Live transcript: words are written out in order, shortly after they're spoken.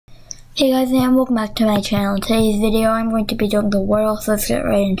Hey guys, and welcome back to my channel. In today's video, I'm going to be doing the wordle, so let's get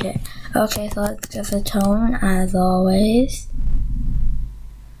right into it. Okay, so let's get the tone, as always.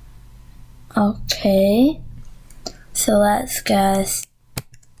 Okay, so let's guess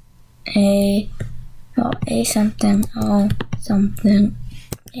A something, O something,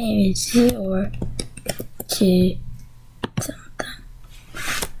 A, Z, or T something.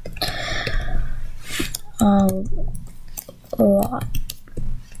 A lot.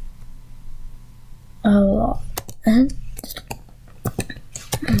 And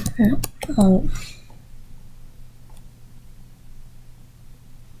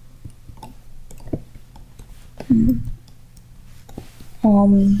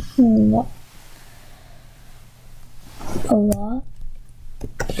a lot.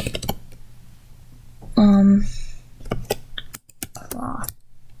 Cloth.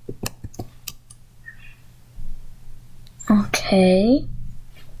 Okay.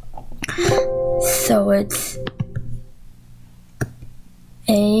 So it's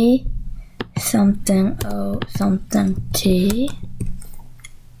A something, O something, T.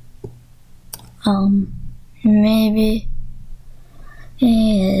 Maybe it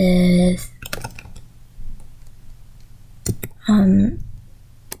is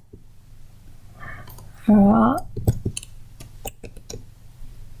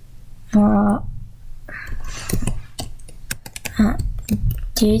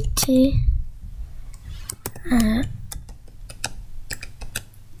duty.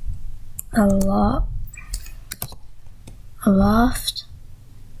 A loft.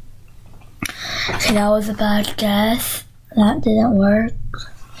 Okay, that was a bad guess. That didn't work.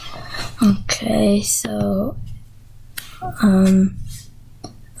 Okay, so a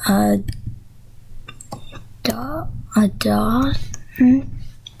dot. A door.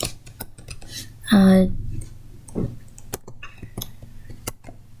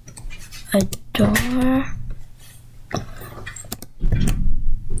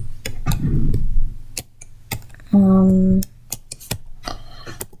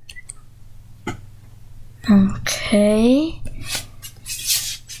 Okay.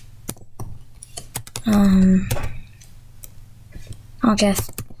 I'll guess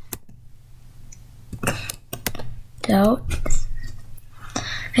doubt.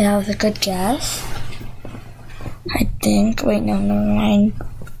 Okay, that was a good guess, I think. Wait, no, never mind.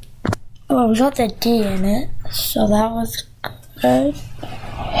 Oh, we got the D in it, so that was good.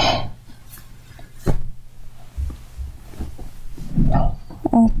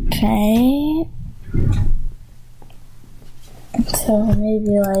 Okay. So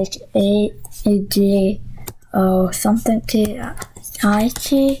maybe like A D O something T I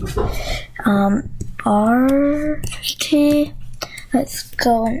T R T. Let's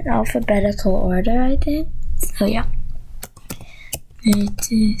go in alphabetical order, I think. So yeah. A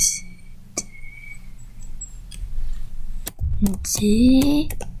T C D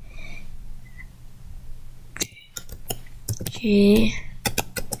G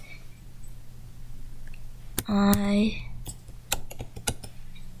I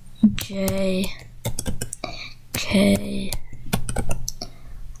J K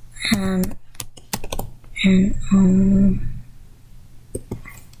and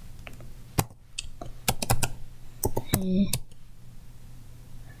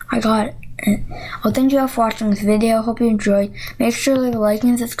I got it. Well, thank you all for watching this video. Hope you enjoyed. Make sure to leave a like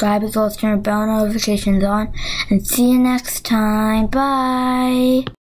and subscribe, as well as turn your bell notifications on. And see you next time. Bye.